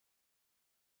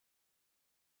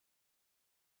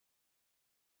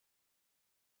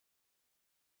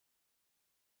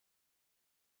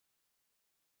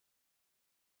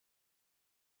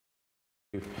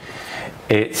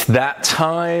It's that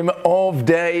time of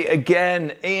day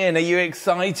again. Ian, are you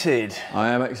excited? I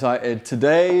am excited.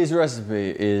 Today's recipe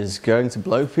is going to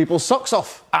blow people's socks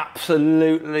off.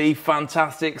 Absolutely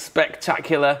fantastic,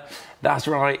 spectacular. That's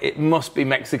right, it must be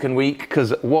Mexican week,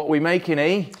 because what are we making,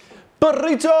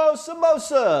 Burrito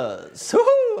samosas!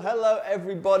 Woohoo! Hello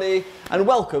everybody and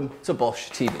welcome to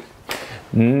Bosh TV.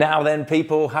 Now then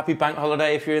people, happy bank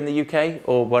holiday if you're in the UK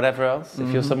or whatever else,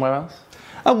 if you're somewhere else.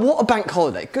 And what a bank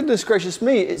holiday. Goodness gracious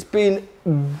me, it's been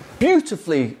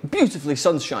beautifully, beautifully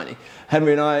sunshiny.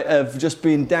 Henry and I have just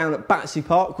been down at Battersea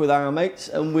Park with our mates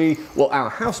and our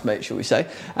housemates, shall we say.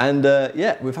 And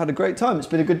yeah, we've had a great time. It's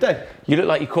been a good day. You look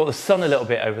like you caught the sun a little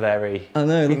bit over there, E. I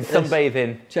know. Been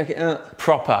sunbathing. Check it out.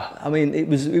 Proper. I mean, it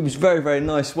was very, very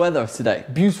nice weather today.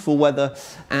 Beautiful weather.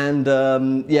 And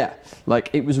yeah,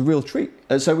 like it was a real treat.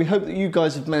 So we hope that you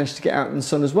guys have managed to get out in the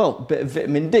sun as well. A bit of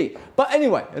vitamin D. But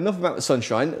anyway, enough about the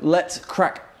sunshine. Let's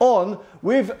crack on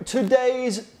with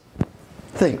today's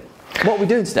thing. What are we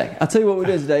doing today? I'll tell you what we're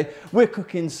doing today. We're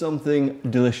cooking something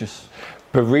delicious.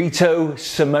 Burrito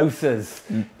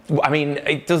samosas. I mean,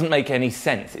 it doesn't make any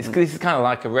sense. This is kind of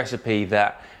like a recipe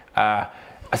that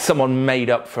someone made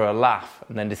up for a laugh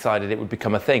and then decided it would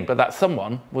become a thing. But that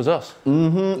someone was us.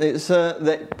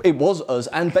 It was us,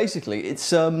 and basically,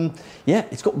 it's yeah,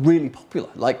 it's got really popular.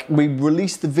 Like we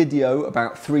released the video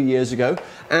about 3 years ago,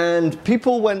 and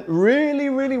people went really,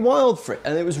 really wild for it,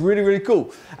 and it was really, really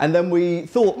cool. And then we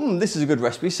thought, this is a good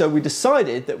recipe, so we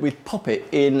decided that we'd pop it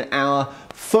in our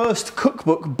first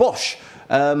cookbook, Bosh.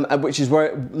 Which is where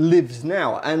it lives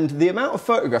now, and the amount of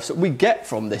photographs that we get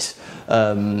from this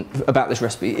about this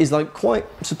recipe is like quite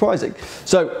surprising.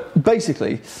 So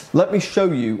basically, let me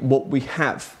show you what we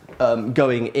have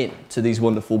going in to these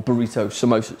wonderful burrito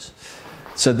samosas.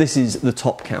 So this is the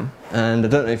top cam, and I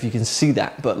don't know if you can see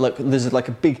that, but look, there's like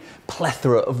a big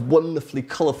plethora of wonderfully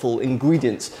colourful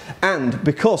ingredients. And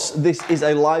because this is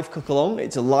a live cook along,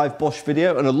 it's a live Bosh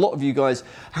video, and a lot of you guys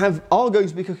are going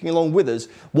to be cooking along with us,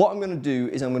 what I'm going to do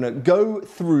is I'm going to go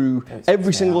through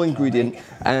every single ingredient,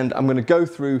 and I'm going to go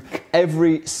through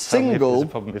every single...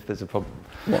 If there's a problem.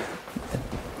 What?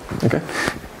 Okay.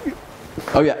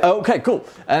 Oh yeah, okay, cool.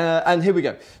 And here we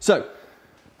go. So,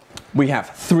 we have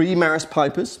 3 Maris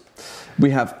Pipers, we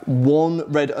have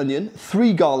 1 red onion,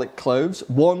 3 garlic cloves,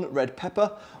 1 red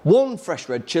pepper, 1 fresh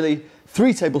red chilli,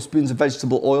 3 tablespoons of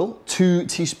vegetable oil, 2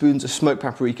 teaspoons of smoked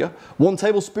paprika, 1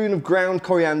 tablespoon of ground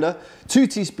coriander, 2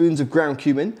 teaspoons of ground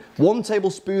cumin, 1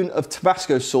 tablespoon of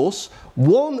Tabasco sauce,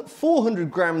 1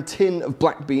 400-gram tin of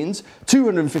black beans,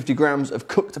 250 grams of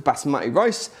cooked basmati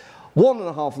rice,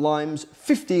 1.5 limes,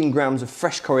 15 grams of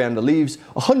fresh coriander leaves,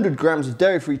 100 grams of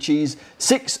dairy-free cheese,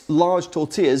 6 large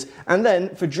tortillas, and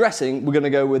then for dressing, we're going to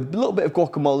go with a little bit of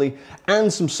guacamole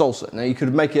and some salsa. Now you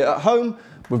could make it at home,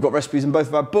 we've got recipes in both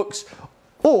of our books,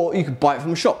 or you could buy it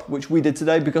from a shop, which we did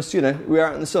today because, you know, we're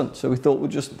out in the sun, so we thought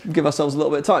we'd just give ourselves a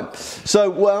little bit of time. So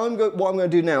what I'm going to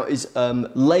do now is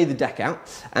lay the deck out,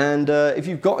 and if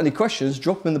you've got any questions,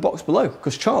 drop them in the box below,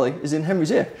 because Charlie is in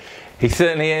Henry's ear. He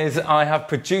certainly is. I have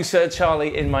producer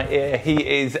Charlie in my ear. He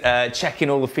is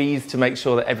checking all the feeds to make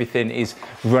sure that everything is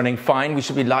running fine. We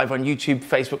should be live on YouTube,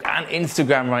 Facebook and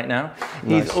Instagram right now.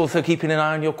 Nice. He's also keeping an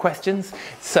eye on your questions.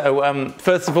 So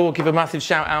first of all, give a massive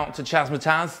shout out to Chaz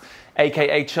Mataz,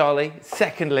 aka Charlie.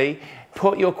 Secondly,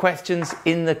 put your questions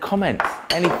in the comments.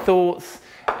 Any thoughts?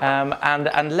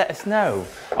 And let us know.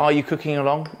 Are you cooking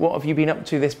along? What have you been up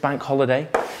to this bank holiday?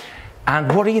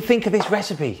 And what do you think of this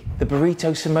recipe, the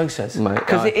burrito samosas?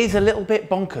 Because it is a little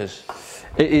bit bonkers.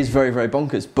 It is very, very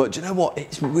bonkers, but do you know what?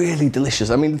 It's really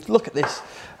delicious. I mean, look at this.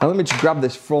 And let me just grab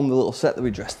this from the little set that we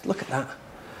dressed. Look at that.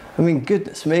 I mean,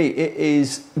 goodness me, it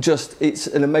is just, it's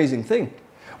an amazing thing.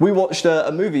 We watched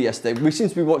a movie yesterday. We seem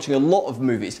to be watching a lot of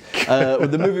movies.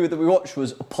 The movie that we watched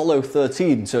was Apollo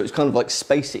 13, so it's kind of like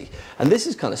spacey. And this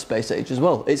is kind of space age as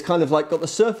well. It's kind of like got the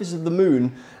surface of the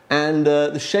moon and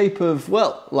the shape of,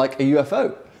 well, like a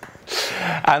UFO.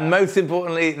 And most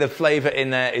importantly, the flavour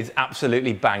in there is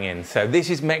absolutely banging. So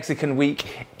this is Mexican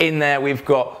week. In there we've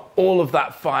got all of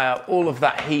that fire, all of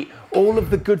that heat, all of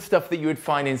the good stuff that you would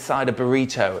find inside a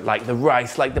burrito, like the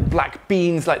rice, like the black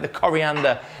beans, like the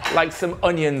coriander, like some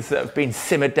onions that have been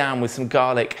simmered down with some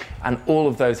garlic, and all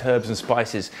of those herbs and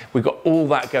spices. We've got all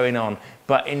that going on,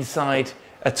 but inside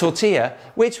a tortilla,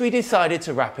 which we decided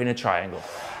to wrap in a triangle.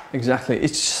 Exactly.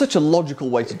 It's such a logical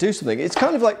way to do something. It's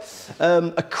kind of like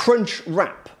a crunch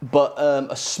wrap, but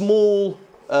a small,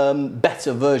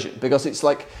 better version, because it's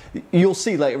like, you'll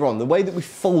see later on, the way that we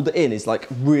fold it in is like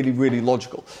really, really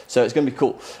logical. So it's going to be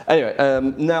cool. Anyway,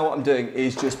 now what I'm doing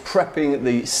is just prepping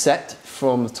the set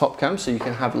from the top cam, so you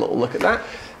can have a little look at that.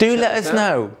 Do let us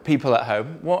know, people at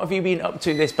home, what have you been up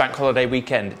to this bank holiday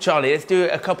weekend? Charlie, let's do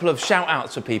a couple of shout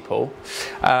outs for people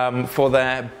for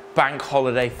their bank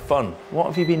holiday fun. What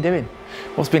have you been doing?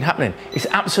 What's been happening? It's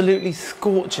absolutely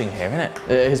scorching here, isn't it?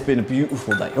 It has been a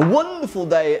beautiful day, a wonderful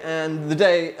day, and the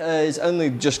day is only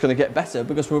just going to get better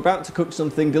because we're about to cook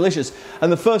something delicious.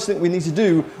 And the first thing we need to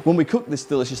do when we cook this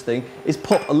delicious thing is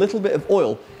pop a little bit of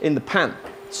oil in the pan.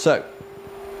 So,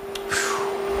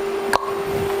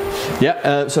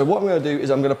 so what I'm going to do is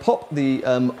I'm going to pop the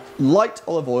light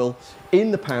olive oil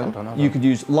in the pan. Hold on. You could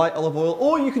use light olive oil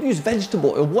or you could use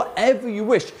vegetable oil, whatever you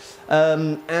wish.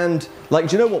 And like,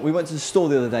 do you know what? We went to the store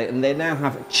the other day and they now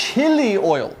have chili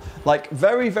oil. Like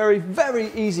very, very,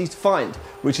 very easy to find,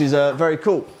 which is very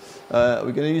cool. Are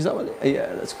we going to use that one?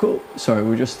 Yeah, that's cool. Sorry,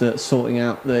 we're just sorting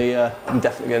out the, I'm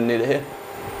definitely going to need it here.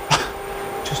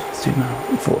 Just zoom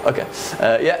out. Okay,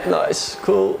 yeah, nice,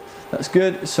 cool. That's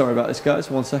good. Sorry about this, guys.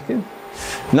 1 second.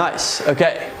 Nice.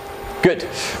 Okay. Good.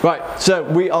 Right. So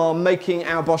we are making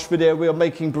our Bosch video. We are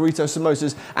making burrito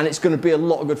samosas, and it's going to be a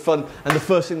lot of good fun. And the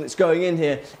first thing that's going in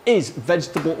here is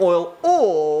vegetable oil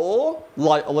or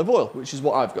light olive oil, which is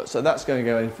what I've got. So that's going to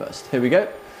go in first. Here we go.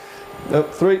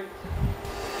 3,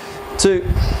 2,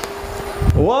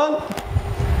 1,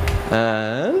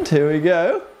 and here we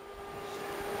go.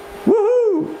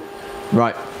 Woohoo!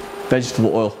 Right.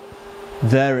 Vegetable oil.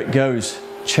 There it goes.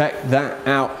 Check that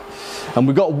out. And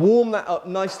we've got to warm that up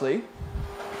nicely.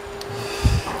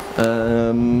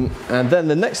 And then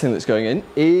the next thing that's going in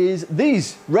is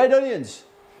these red onions.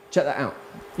 Check that out.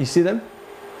 You see them?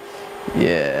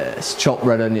 Yes, chopped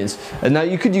red onions. And now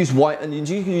you could use white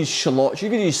onions, you could use shallots, you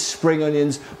could use spring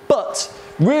onions, but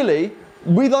really,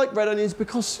 we like red onions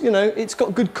because, you know, it's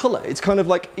got good colour. It's kind of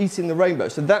like eating the rainbow.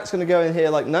 So that's going to go in here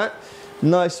like that.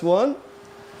 Nice one.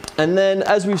 And then,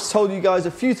 as we've told you guys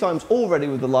a few times already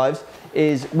with the lives,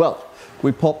 is, well,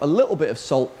 we pop a little bit of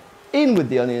salt in with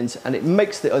the onions and it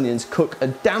makes the onions cook a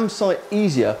damn sight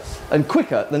easier and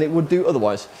quicker than it would do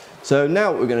otherwise. So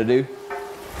now what we're going to do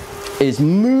is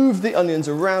move the onions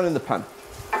around in the pan.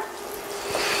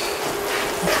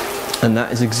 And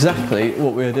that is exactly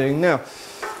what we're doing now.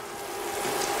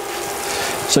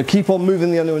 So keep on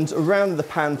moving the onions around the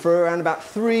pan for around about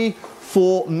 3,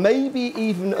 4, maybe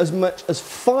even as much as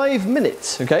 5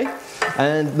 minutes, okay?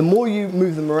 And the more you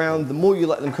move them around, the more you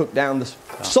let them cook down, the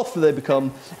softer they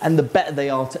become and the better they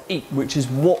are to eat, which is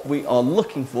what we are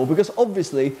looking for, because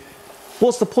obviously,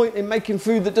 what's the point in making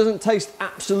food that doesn't taste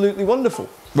absolutely wonderful?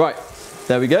 Right,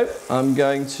 there we go. I'm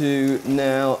going to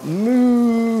now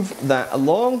move that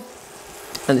along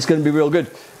and it's going to be real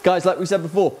good. Guys, like we said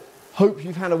before, hope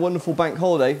you've had a wonderful bank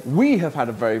holiday. We have had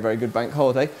a very, very good bank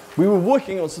holiday. We were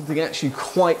working on something actually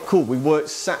quite cool. We worked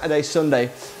Saturday, Sunday,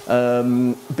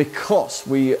 because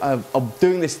we are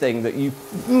doing this thing that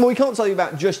we can't tell you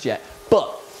about just yet,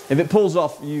 but if it pulls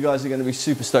off, you guys are going to be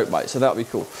super stoked by it, so that'll be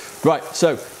cool. Right,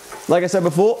 so like I said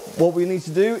before, what we need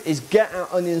to do is get our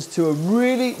onions to a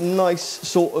really nice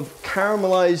sort of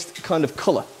caramelized kind of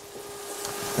color,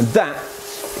 and that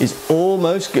is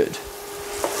almost good.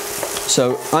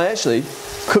 So I actually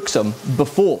cooked some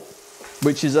before,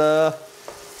 which is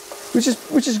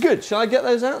good. Shall I get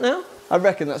those out now? I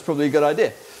reckon that's probably a good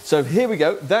idea. So here we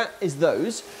go. That is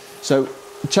those. So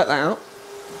check that out.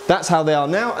 That's how they are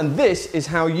now, and this is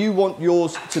how you want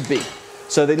yours to be.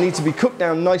 So they need to be cooked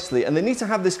down nicely, and they need to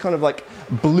have this kind of like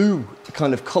blue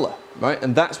kind of color, right?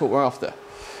 And that's what we're after.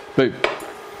 Boom.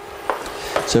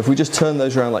 So if we just turn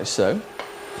those around like so,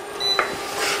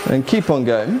 and keep on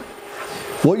going.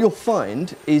 What you'll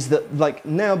find is that, like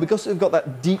now, because they've got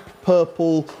that deep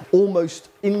purple, almost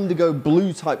indigo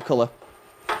blue type colour,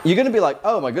 you're going to be like,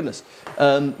 oh my goodness,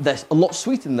 they're a lot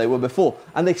sweeter than they were before.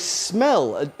 And they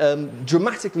smell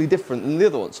dramatically different than the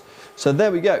other ones. So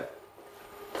there we go.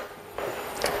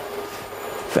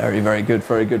 Very, very good,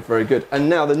 very good, very good. And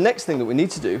now the next thing that we need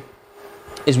to do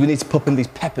is we need to pop in these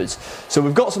peppers. So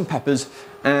we've got some peppers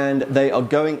and they are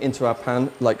going into our pan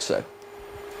like so.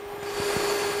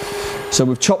 So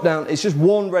we've chopped down, it's just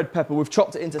one red pepper, we've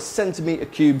chopped it into centimetre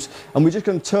cubes, and we're just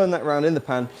going to turn that around in the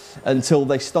pan until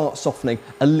they start softening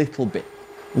a little bit,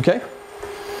 okay?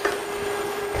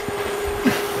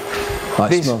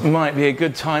 This might be a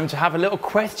good time to have a little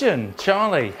question.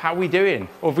 Charlie, how are we doing?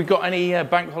 Or have we got any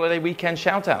bank holiday weekend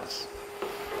shout outs?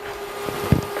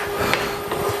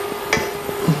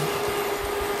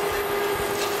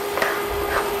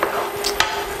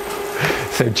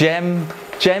 So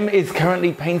Jem is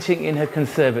currently painting in her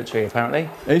conservatory, apparently.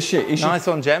 Is she? Nice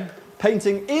one, Jem.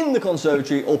 Painting in the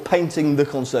conservatory or painting the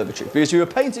conservatory? Because if you were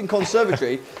painting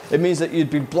conservatory, it means that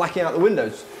you'd be blacking out the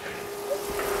windows.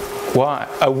 Why?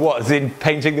 Oh, what? As in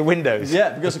painting the windows? Yeah,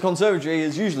 because the conservatory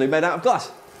is usually made out of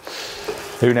glass.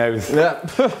 Who knows?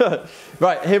 Yeah.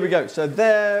 Right, here we go. So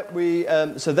there we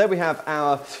have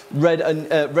our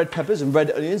red peppers and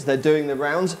red onions. They're doing the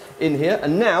rounds in here.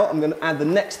 And now I'm going to add the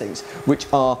next things, which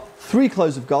are 3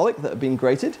 cloves of garlic that have been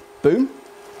grated. Boom,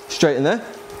 straight in there.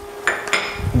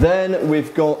 Then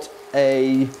we've got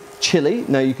a chili.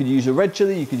 Now you could use a red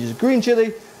chili, you could use a green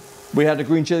chili. We had a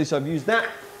green chili, so I've used that.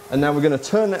 And now we're going to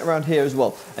turn that around here as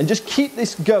well. And just keep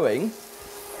this going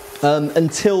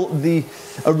until the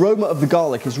aroma of the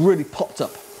garlic is really popped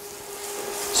up.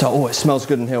 So, oh, it smells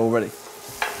good in here already.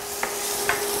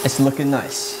 It's looking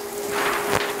nice.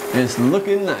 It's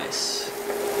looking nice.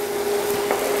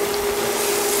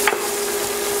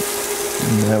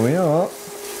 There we are.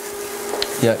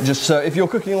 Yeah, just so if you're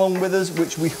cooking along with us,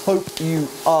 which we hope you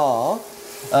are,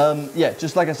 yeah,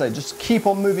 just like I say, just keep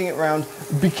on moving it around.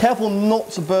 Be careful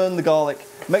not to burn the garlic.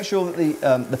 Make sure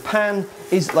that the pan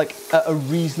is like at a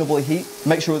reasonable heat.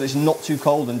 Make sure that it's not too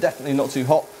cold and definitely not too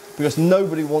hot, because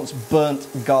nobody wants burnt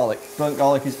garlic. Burnt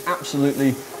garlic is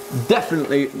absolutely,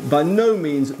 definitely, by no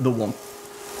means the one.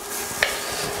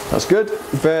 That's good,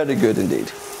 very good indeed.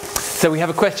 So we have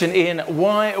a question, Ian,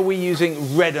 why are we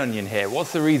using red onion here?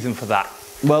 What's the reason for that?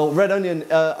 Well, red onion,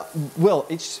 well,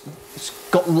 it's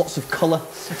got lots of colour,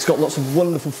 it's got lots of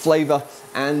wonderful flavour,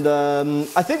 and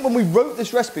I think when we wrote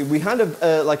this recipe, we had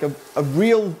a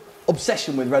real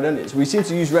obsession with red onions. We seem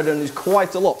to use red onions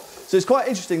quite a lot. So it's quite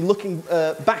interesting looking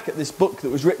back at this book that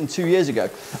was written 2 years ago.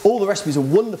 All the recipes are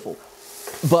wonderful,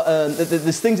 but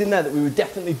there's things in there that we were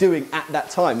definitely doing at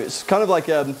that time. It's kind of like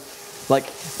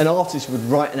an artist would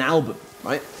write an album,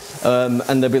 right?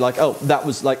 And they'd be like, oh, that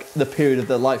was like the period of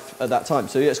their life at that time.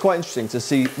 So yeah, it's quite interesting to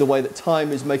see the way that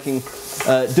time is making,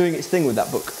 doing its thing with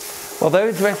that book. Well,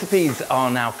 those recipes are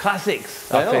now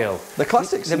classics, I feel. They're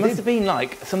classics. There must have been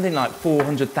like something like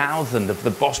 400,000 of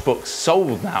the Bosch books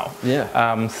sold now.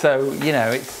 Yeah. So, you know,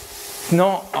 it's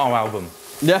not our album.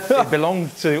 Yeah. It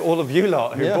belongs to all of you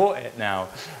lot who bought it now.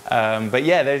 But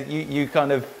yeah, you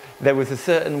kind of, there was a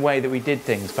certain way that we did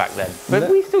things back then. But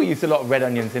we still used a lot of red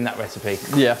onions in that recipe.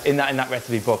 Yeah. In that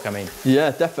recipe book, I mean. Yeah,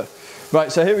 definitely.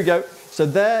 Right, so here we go. So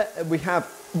there we have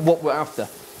what we're after.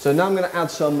 So now I'm going to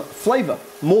add some flavour,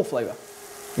 more flavour.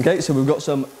 Okay, so we've got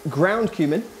some ground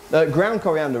cumin, ground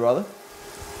coriander rather,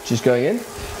 which is going in.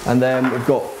 And then we've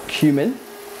got cumin,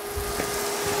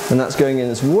 and that's going in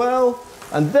as well.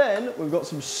 And then we've got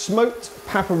some smoked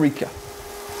paprika,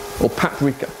 or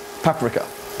paprika.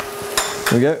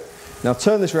 There we go. Now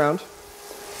turn this round.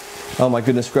 Oh my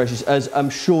goodness gracious, as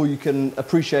I'm sure you can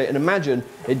appreciate and imagine,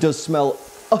 it does smell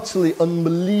utterly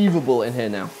unbelievable in here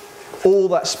now. All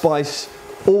that spice,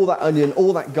 all that onion,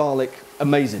 all that garlic,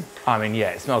 amazing. I mean, yeah,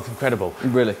 it smells incredible.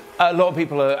 Really. A lot of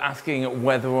people are asking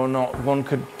whether or not one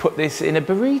could put this in a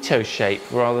burrito shape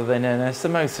rather than in a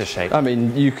samosa shape. I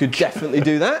mean, you could definitely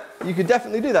do that. You could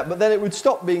definitely do that, but then it would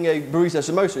stop being a burrito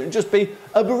samosa. It would just be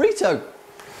a burrito.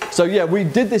 So yeah, we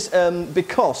did this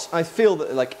because I feel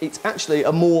that like it's actually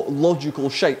a more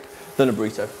logical shape than a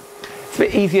burrito. It's a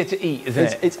bit easier to eat, isn't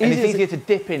it? It's easier to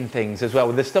dip in things as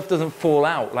well. The stuff doesn't fall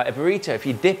out. Like a burrito, if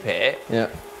you dip it,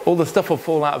 all the stuff will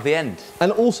fall out of the end.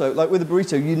 And also, like with a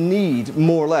burrito, you need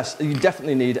more or less, you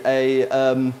definitely need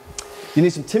you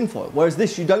need some tin foil. Whereas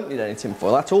this, you don't need any tin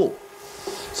foil at all.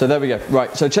 So there we go.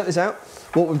 Right, so check this out.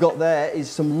 What we've got there is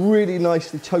some really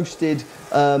nicely toasted,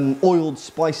 oiled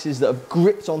spices that have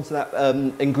gripped onto that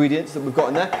ingredients that we've got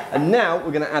in there. And now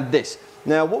we're going to add this.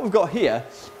 Now what we've got here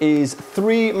is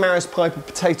 3 Maris Piper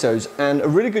potatoes, and a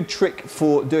really good trick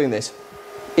for doing this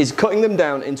is cutting them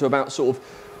down into about sort of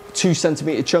 2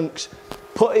 centimetre chunks,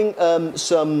 putting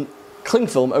some cling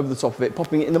film over the top of it,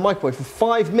 popping it in the microwave for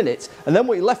 5 minutes, and then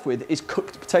what you're left with is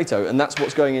cooked potato, and that's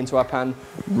what's going into our pan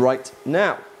right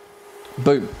now.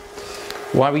 Boom.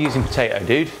 Why are we using potato,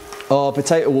 dude? Our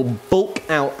potato will bulk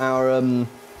out our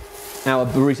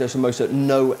burrito samosa at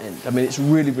no end. I mean, it's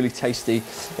really, really tasty.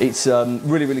 It's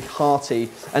really, really hearty,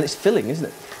 and it's filling, isn't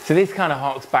it? So this kind of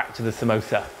harks back to the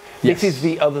samosa. Yes. This is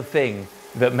the other thing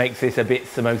that makes this a bit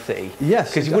samosa-y. Yes.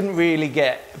 Because you wouldn't really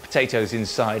get potatoes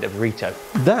inside a burrito.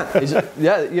 That is,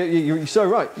 yeah, you're so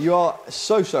right. You are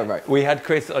so right. We had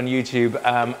Chris on YouTube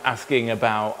asking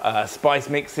about spice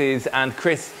mixes, and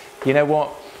Chris, you know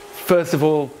what? First of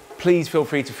all, please feel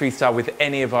free to freestyle with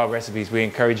any of our recipes. We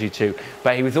encourage you to.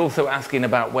 But he was also asking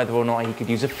about whether or not he could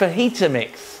use a fajita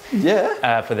mix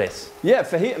for this. Yeah,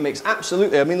 fajita mix,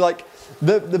 absolutely. I mean, like,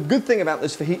 the good thing about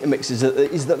those fajita mixes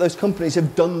is that those companies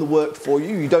have done the work for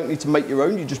you. You don't need to make your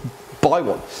own, you just buy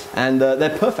one. And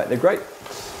they're perfect, they're great.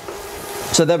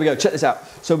 So there we go, check this out.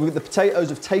 So the potatoes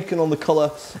have taken on the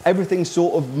colour, everything's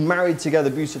sort of married together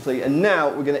beautifully, and now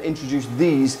we're going to introduce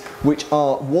these, which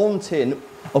are 1 tin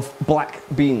of black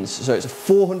beans. So it's a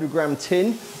 400 gram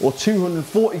tin, or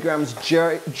 240 grams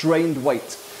drained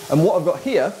weight. And what I've got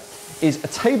here is a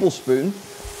tablespoon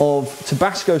of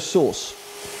Tabasco sauce.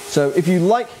 So if you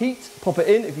like heat, pop it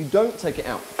in. If you don't, take it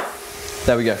out.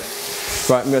 There we go.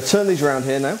 Right, I'm going to turn these around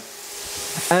here now.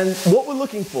 And what we're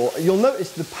looking for, you'll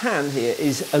notice the pan here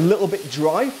is a little bit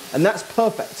dry, and that's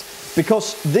perfect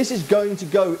because this is going to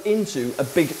go into a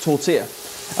big tortilla.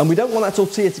 And we don't want that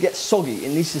tortilla to get soggy.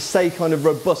 It needs to stay kind of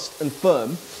robust and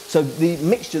firm. So the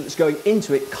mixture that's going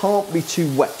into it can't be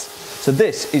too wet. So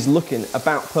this is looking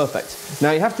about perfect.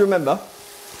 Now you have to remember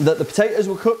that the potatoes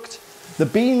were cooked. The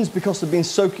beans, because they've been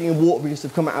soaking in water because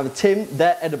they've come out of the tin,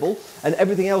 they're edible, and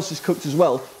everything else is cooked as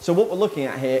well. So what we're looking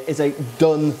at here is a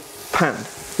done pan.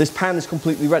 This pan is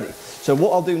completely ready. So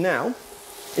what I'll do now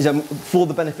is, for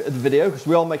the benefit of the video, because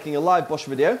we are making a live Bosch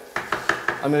video,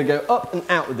 I'm going to go up and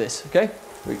out with this, okay?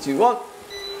 3, 2, 1,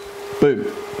 boom.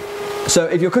 So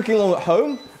if you're cooking along at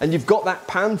home and you've got that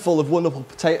pan full of wonderful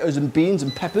potatoes and beans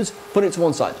and peppers, put it to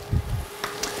one side.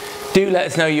 Do let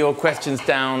us know your questions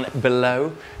down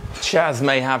below. Chaz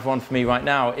may have one for me right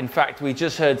now. In fact, we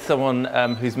just heard someone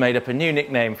who's made up a new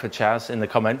nickname for Chaz in the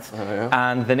comments. Oh, yeah.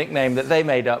 And the nickname that they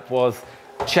made up was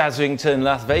Chazrington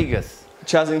Las Vegas.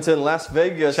 Chazrington Las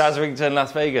Vegas. Chazrington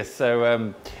Las Vegas.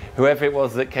 So whoever it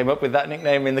was that came up with that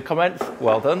nickname in the comments,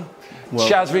 well done. Well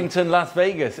Chazrington done. Las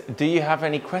Vegas. Do you have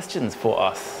any questions for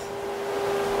us?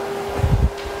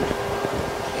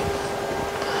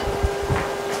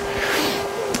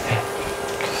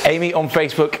 Amy on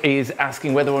Facebook is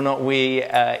asking whether or not we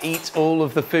eat all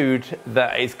of the food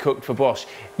that is cooked for Bosch.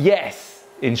 Yes,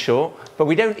 in short, but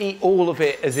we don't eat all of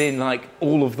it as in like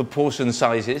all of the portion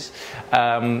sizes,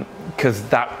 because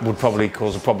that would probably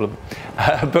cause a problem.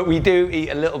 But we do eat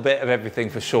a little bit of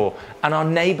everything for sure. And our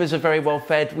neighbours are very well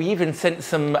fed. We even sent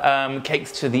some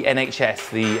cakes to the NHS,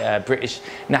 the British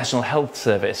National Health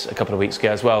Service, a couple of weeks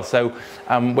ago as well. So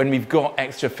when we've got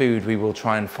extra food, we will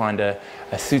try and find a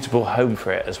suitable home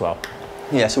for it as well.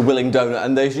 Yes, a willing donor,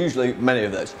 and there's usually many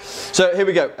of those. So here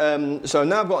we go. So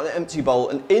now I've got an empty bowl,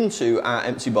 and into our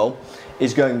empty bowl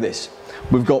is going this.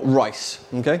 We've got rice,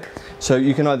 okay? So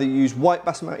you can either use white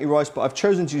basmati rice, but I've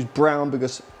chosen to use brown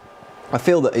because I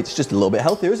feel that it's just a little bit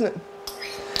healthier, isn't it?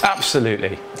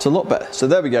 Absolutely. It's a lot better. So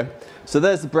there we go. So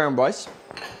there's the brown rice.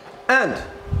 And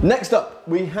next up,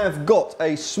 we have got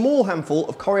a small handful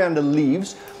of coriander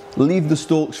leaves. Leave the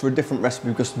stalks for a different recipe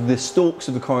because the stalks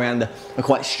of the coriander are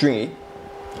quite stringy.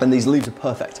 And these leaves are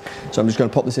perfect. So I'm just going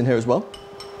to pop this in here as well.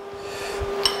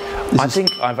 I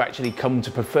think I've actually come to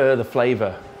prefer the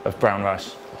flavour of brown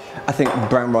rice. I think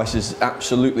brown rice is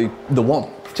absolutely the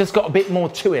one. It's just got a bit more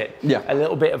to it. Yeah. A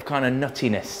little bit of kind of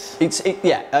nuttiness.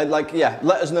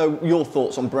 Let us know your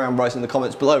thoughts on brown rice in the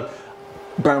comments below.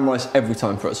 Brown rice every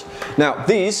time for us. Now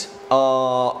these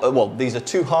are, these are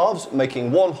 2 halves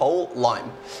making 1 whole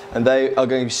lime. And they are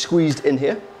going to be squeezed in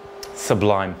here.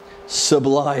 Sublime.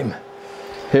 Sublime.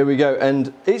 Here we go,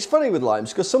 and it's funny with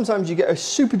limes because sometimes you get a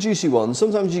super juicy one,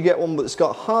 sometimes you get one that's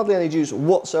got hardly any juice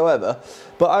whatsoever,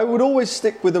 but I would always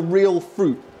stick with a real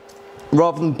fruit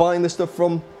rather than buying this stuff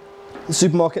from the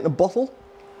supermarket in a bottle.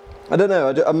 I don't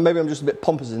know, maybe I'm just a bit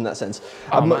pompous in that sense.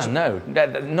 Oh man, no,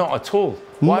 not at all.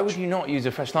 Why would you not use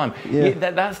a fresh lime? Yeah.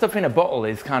 That stuff in a bottle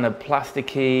is kind of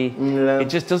plasticky. Yeah. It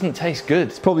just doesn't taste good.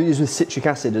 It's probably used with citric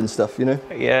acid and stuff, you know?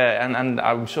 Yeah, and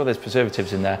I'm sure there's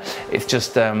preservatives in there. It's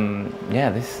just,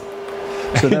 this,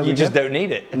 so you just don't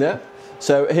need it. Yeah.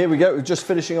 So here we go, we're just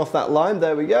finishing off that lime.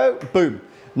 There we go, boom.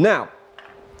 Now,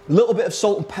 a little bit of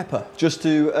salt and pepper, just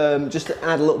to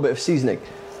add a little bit of seasoning.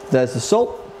 There's the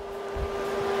salt.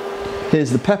 Here's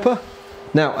the pepper.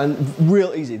 Now, and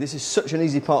real easy, this is such an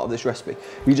easy part of this recipe.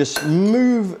 You just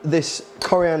move this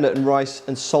coriander and rice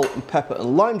and salt and pepper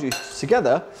and lime juice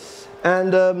together,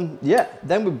 and then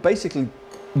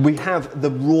we have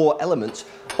the raw elements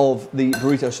of the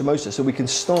burrito samosa, so we can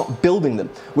start building them,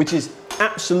 which is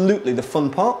absolutely the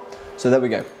fun part. So there we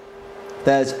go.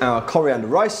 There's our coriander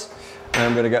rice, and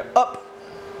I'm gonna go up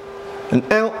and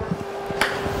out.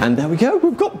 And there we go,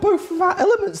 we've got both of our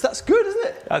elements. That's good, isn't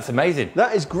it? That's amazing.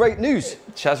 That is great news.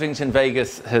 Chazrington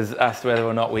Vegas has asked whether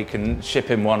or not we can ship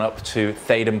him one up to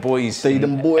Theasby.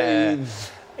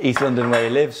 East London, where he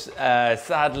lives.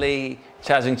 Sadly,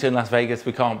 Chazrington, Las Vegas,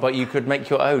 we can't, but you could make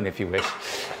your own if you wish.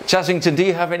 Chazrington, do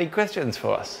you have any questions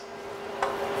for us?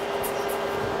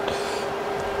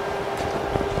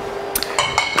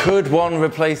 Could one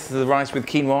replace the rice with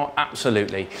quinoa?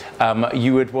 Absolutely.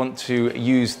 You would want to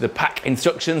use the pack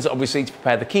instructions, obviously, to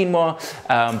prepare the quinoa.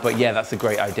 But yeah, that's a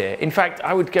great idea. In fact,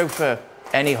 I would go for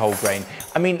any whole grain.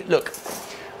 I mean, look,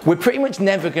 we're pretty much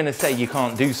never going to say you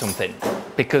can't do something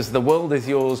because the world is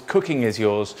yours, cooking is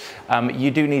yours.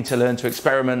 You do need to learn to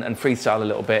experiment and freestyle a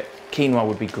little bit. Quinoa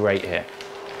would be great here.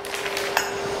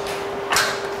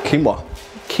 Quinoa.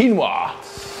 Quinoa.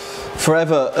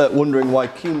 Forever wondering why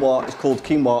quinoa is called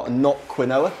quinoa and not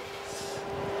quinoa.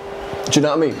 Do you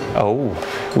know what I mean?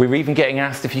 Oh, we're even getting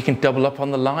asked if you can double up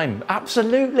on the lime.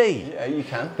 Absolutely. Yeah, you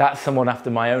can. That's someone after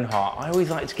my own heart. I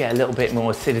always like to get a little bit more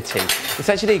acidity. It's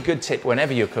actually a good tip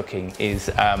whenever you're cooking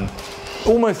is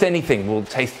almost anything will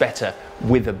taste better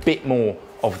with a bit more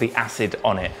of the acid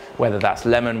on it, whether that's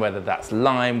lemon, whether that's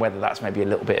lime, whether that's maybe a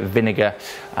little bit of vinegar.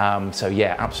 So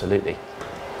yeah, absolutely.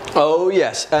 Oh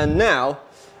yes, and now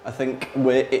I think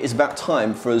it is about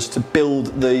time for us to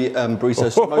build the burrito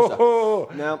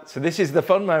samosa. Now, so this is the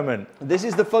fun moment. This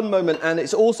is the fun moment, and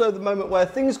it's also the moment where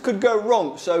things could go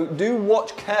wrong. So do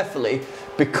watch carefully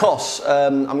because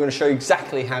I'm going to show you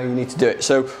exactly how you need to do it.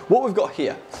 So what we've got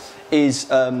here is,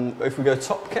 if we go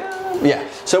top cam, yeah.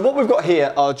 So what we've got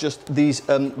here are just these,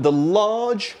 the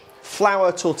large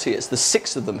flour tortillas. There's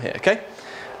 6 of them here, okay?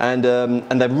 And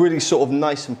they're really sort of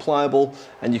nice and pliable,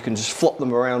 and you can just flop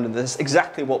them around, and that's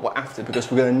exactly what we're after because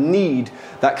we're going to need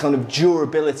that kind of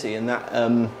durability and that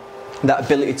that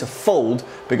ability to fold,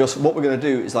 because what we're going to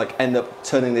do is like end up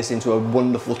turning this into a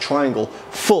wonderful triangle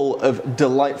full of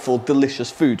delightful, delicious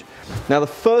food. Now the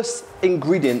first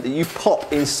ingredient that you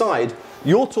pop inside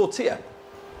your tortilla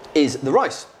is the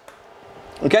rice.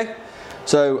 Okay,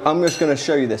 so I'm just going to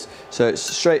show you this. So it's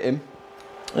straight in.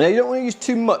 Now you don't want to use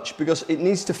too much because it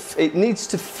needs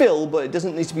to fill, but it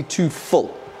doesn't need to be too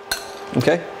full.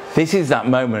 Okay? This is that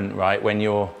moment, right, when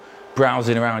you're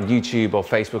browsing around YouTube or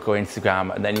Facebook or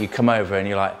Instagram, and then you come over and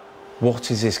you're like,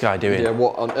 what is this guy doing? Yeah,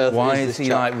 what on earth Why is is this he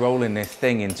chap? like rolling this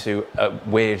thing into a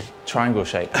weird triangle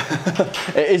shape?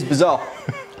 It is bizarre.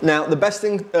 Now the best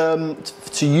thing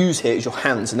to use here is your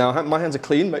hands. Now my hands are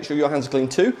clean, make sure your hands are clean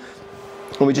too.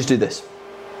 And we just do this.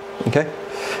 Okay?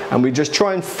 And we just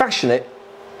try and fashion it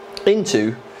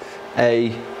into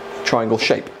a triangle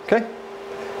shape, okay?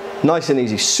 Nice and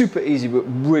easy, super easy, but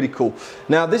really cool.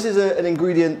 Now this is an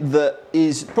ingredient that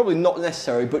is probably not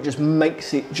necessary, but just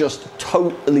makes it just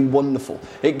totally wonderful.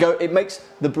 It makes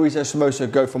the burrito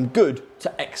samosa go from good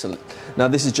to excellent. Now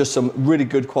this is just some really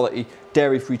good quality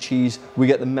dairy-free cheese. We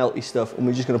get the melty stuff, and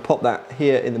we're just going to pop that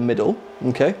here in the middle,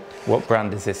 okay? What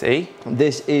brand is this, E?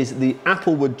 This is the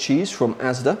Applewood cheese from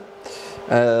Asda.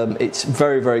 It's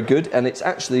very, very good, and it's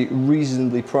actually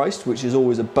reasonably priced, which is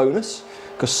always a bonus,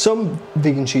 because some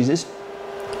vegan cheeses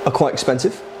are quite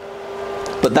expensive,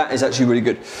 but that is actually really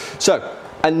good. So,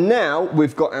 and now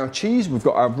we've got our cheese, we've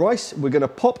got our rice, we're going to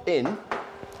pop in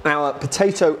our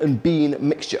potato and bean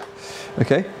mixture.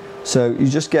 Okay, so you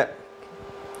just get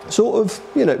sort of,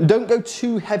 you know, don't go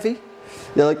too heavy.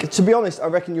 Yeah, like, to be honest, I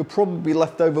reckon you'll probably be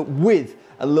left over with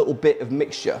a little bit of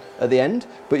mixture at the end,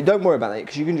 but don't worry about it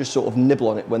because you can just sort of nibble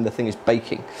on it when the thing is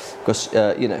baking, because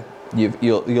you know,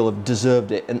 you'll have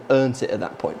deserved it and earned it at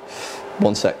that point.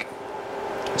 One sec.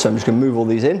 So I'm just going to move all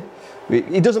these in.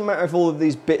 It doesn't matter if all of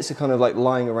these bits are kind of like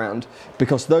lying around,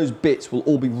 because those bits will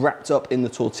all be wrapped up in the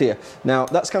tortilla. Now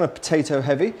that's kind of potato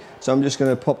heavy, so I'm just going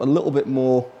to pop a little bit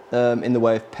more in the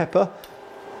way of pepper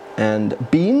and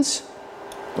beans.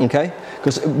 Okay,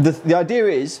 because the idea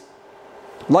is,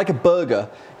 like a burger,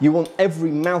 you want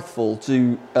every mouthful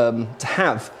to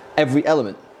have every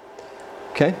element.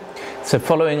 Okay. So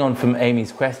following on from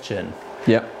Amy's question,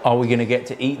 yeah, are we going to get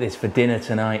to eat this for dinner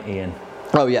tonight, Ian?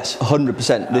 Oh yes,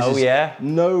 100%. Oh yeah?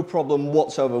 No problem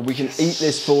whatsoever. We can eat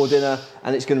this for dinner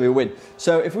and it's going to be a win.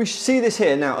 So if we see this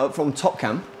here now up from top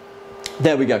cam,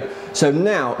 there we go. So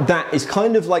now that is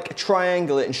kind of like a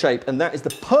triangle in shape, and that is the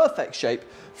perfect shape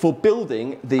for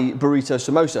building the burrito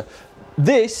samosa.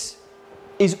 This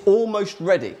is almost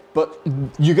ready, but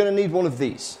you're going to need one of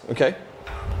these, okay?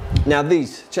 Now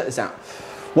these, check this out.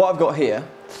 What I've got here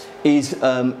is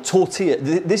tortilla.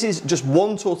 This is just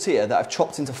one tortilla that I've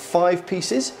chopped into 5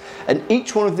 pieces, and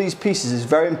each one of these pieces is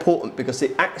very important because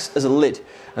it acts as a lid,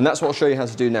 and that's what I'll show you how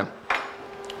to do now.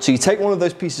 So you take one of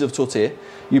those pieces of tortilla,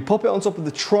 you pop it on top of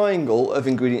the triangle of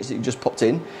ingredients that you just popped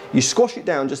in, you squash it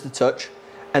down just a touch,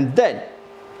 and then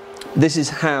this is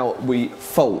how we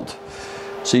fold.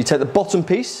 So you take the bottom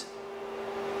piece,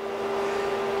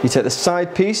 you take the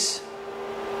side piece,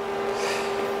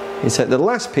 you take the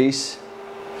last piece,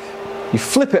 you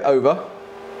flip it over,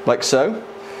 like so,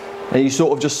 and you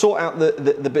sort of just sort out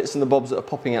the bits and the bobs that are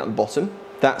popping out the bottom.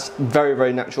 That's very,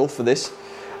 very natural for this.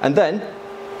 And then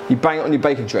You bang it on your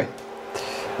baking tray.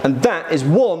 And that is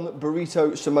one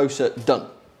burrito samosa done.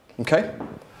 Okay?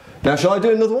 Now, shall I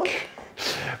do another one?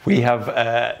 We have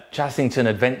Chassington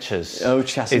Adventures. Oh,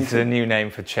 Chassington. It's a new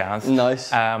name for Chaz.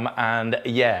 Nice. And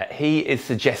yeah, he is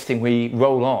suggesting we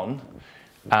roll on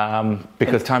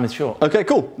because time is short. Okay,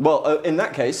 cool. Well, in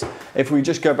that case, if we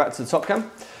just go back to the top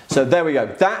cam. So there we go.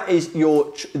 that is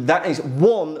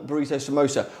one burrito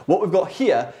samosa. What we've got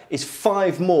here is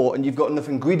 5 more, and you've got enough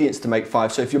ingredients to make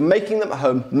 5. So if you're making them at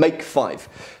home, make 5.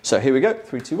 So here we go.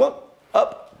 3, 2, 1.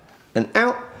 Up and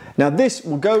out. Now this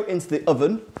will go into the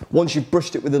oven once you've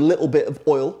brushed it with a little bit of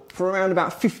oil for around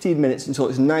about 15 minutes until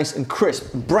it's nice and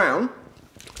crisp and brown,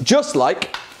 just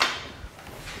like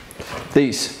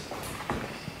these.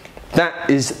 That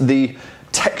is the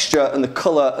texture and the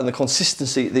colour and the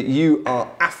consistency that you are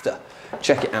after.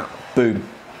 Check it out. Boom.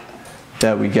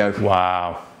 There we go.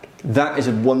 Wow. That is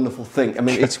a wonderful thing. I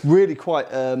mean, it's really quite...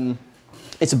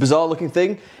 it's a bizarre looking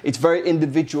thing. It's very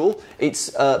individual. It's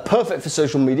perfect for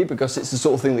social media because it's the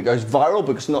sort of thing that goes viral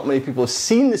because not many people have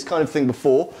seen this kind of thing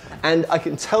before. And I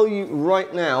can tell you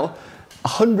right now,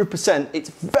 100%,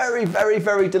 it's very, very,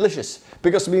 very delicious.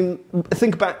 Because, I mean,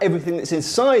 think about everything that's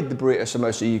inside the burrito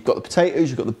samosa. You've got the potatoes,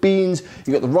 you've got the beans,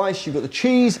 you've got the rice, you've got the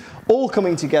cheese, all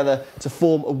coming together to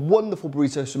form a wonderful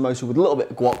burrito samosa with a little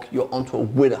bit of guac. You're onto a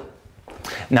winner.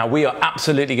 Now, we are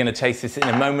absolutely going to taste this in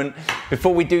a moment.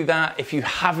 Before we do that, if you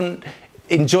haven't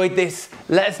enjoyed this,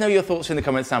 let us know your thoughts in the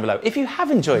comments down below. If you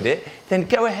have enjoyed it, then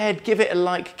go ahead, give it a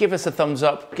like, give us a thumbs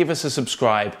up, give us a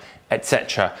subscribe,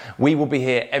 etc. We will be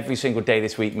here every single day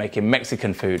this week making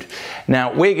Mexican food.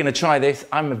 Now, we're going to try this.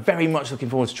 I'm very much looking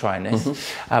forward to trying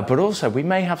this. But also, we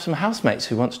may have some housemates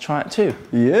who want to try it too.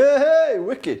 Yay,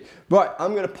 wicked. Right,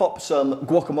 I'm going to pop some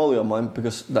guacamole on mine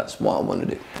because that's what I want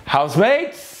to do.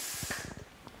 Housemates!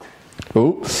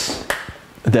 Oh,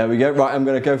 there we go. Right, I'm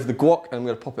going to go for the guac and I'm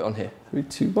going to pop it on here. 3,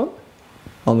 2, 1.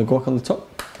 On the guac on the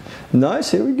top.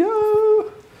 Nice, here we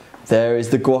go. There is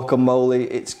the guacamole.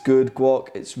 It's good guac.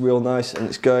 It's real nice and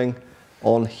it's going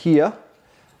on here.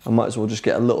 I might as well just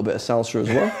get a little bit of salsa as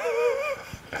well.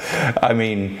 I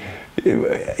mean,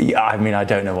 I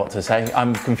don't know what to say.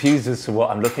 I'm confused as to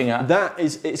what I'm looking at.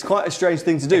 It's quite a strange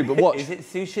thing to do, but watch. Is it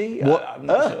sushi? What? I'm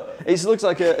not sure. It looks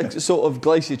like a sort of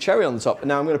glacier cherry on the top. And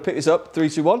now I'm going to pick this up. 3,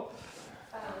 2, 1.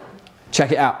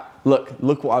 Check it out.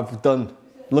 Look what I've done.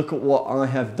 Look at what I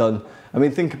have done. I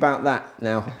mean, think about that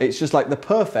now. It's just like the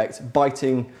perfect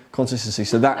biting consistency.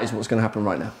 So that is what's going to happen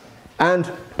right now. And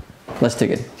let's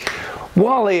dig in.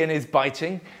 While Ian is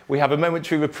biting, we have a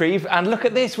momentary reprieve. And look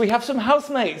at this, we have some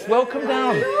housemates. Welcome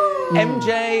down.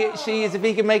 MJ, she is a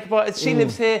vegan makeup artist. She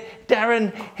lives here.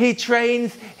 Darren, he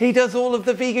trains. He does all of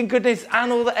the vegan goodness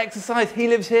and all the exercise. He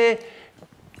lives here.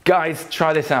 Guys,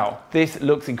 try this out. This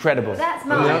looks incredible. That's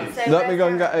mine. Yeah. Let me go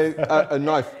and get a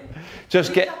knife.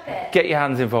 Just get your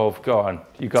hands involved. Go on.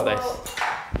 You got this.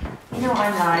 You know what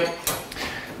I'm like.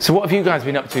 So what have you guys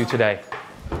been up to today?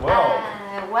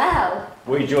 Well,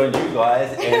 we joined you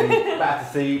guys in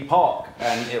Battersea Park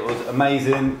and it was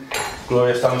amazing,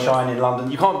 glorious sunshine in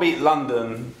London. You can't beat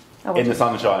London in the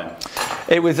sunshine.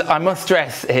 It was, I must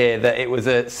stress here that it was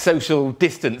a social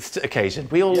distanced occasion.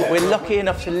 We're lucky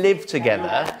enough to live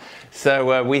together,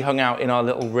 so we hung out in our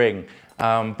little ring.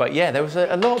 But yeah, there was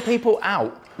a lot of people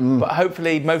out, but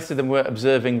hopefully most of them were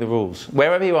observing the rules.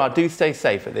 Wherever you are, do stay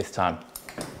safe at this time.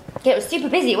 yeah, it was super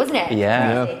busy, wasn't it?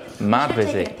 Yeah, mad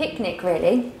busy. Taken a picnic,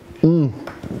 really.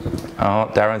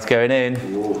 Oh, Darren's going in.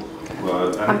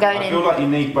 Well, I'm going in. I feel like you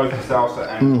need both the salsa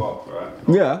and guac, right?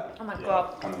 Yeah. Oh my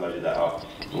god. Kind of loaded that up.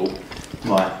 Ooh.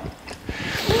 Right.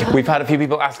 We've had a few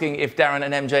people asking if Darren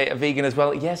and MJ are vegan as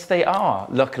well. Yes, they are,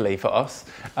 luckily for us.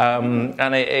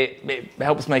 And it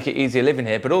helps make it easier living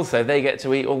here, but also they get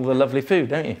to eat all the lovely food,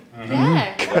 don't you?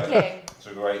 Yeah, exactly. It's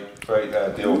a great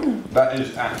deal. That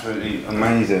is absolutely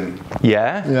amazing.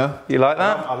 Yeah? Yeah. You like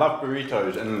that? I love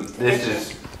burritos, and this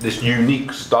is this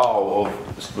unique style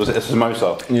of, was it a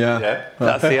samosa? Yeah. Yeah.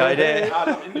 That's the idea.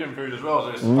 I love Indian food as well, so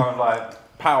it's kind of like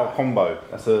power combo.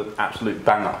 That's an absolute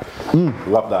banger.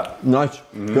 Love that. Nice.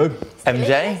 Good.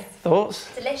 MJ,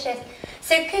 thoughts? Delicious.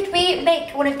 So could we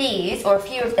make one of these, or a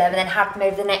few of them, and then have them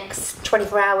over the next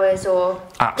 24 hours, or...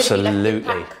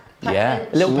 Absolutely. Yeah.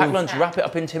 A little packed lunch, wrap it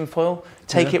up in tin foil,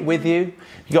 take it with you.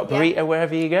 You got burrito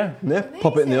wherever you go. Yeah,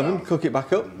 pop it in the oven, cook it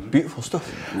back up. Beautiful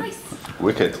stuff. Nice.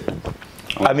 Wicked.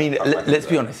 I mean, let's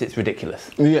be honest, it's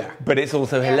ridiculous. Yeah. But it's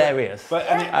also hilarious. But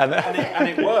and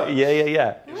it works. Yeah.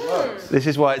 It works. This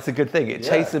is why it's a good thing. It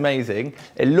tastes amazing,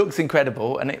 it looks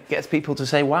incredible, and it gets people to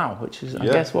say wow, which is, I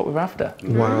guess, what we're after.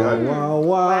 Wow.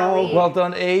 Well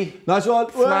done, E. Nice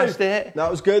one. Smashed it. That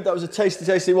was good. That was a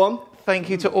tasty one.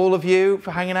 Thank you to all of you for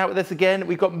hanging out with us again.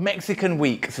 We've got Mexican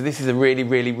week, so this is a really,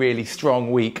 really, really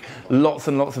strong week. Lots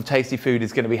and lots of tasty food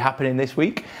is going to be happening this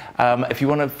week. If you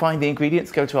want to find the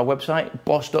ingredients, go to our website,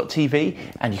 bosh.tv,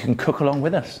 and you can cook along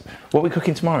with us. What are we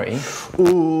cooking tomorrow, Ian?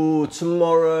 Ooh,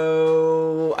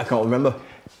 tomorrow... I can't remember.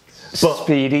 But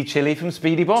Speedy chili from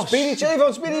Speedy Bosh. Speedy chili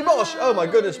from Speedy Bosh. Oh my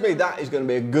goodness me, that is going to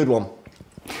be a good one.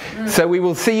 So we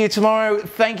will see you tomorrow.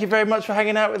 Thank you very much for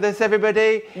hanging out with us,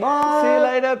 everybody. Bye. See you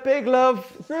later. Big love.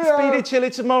 Speedy chili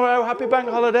tomorrow. Happy bank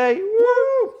holiday.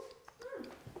 Woo!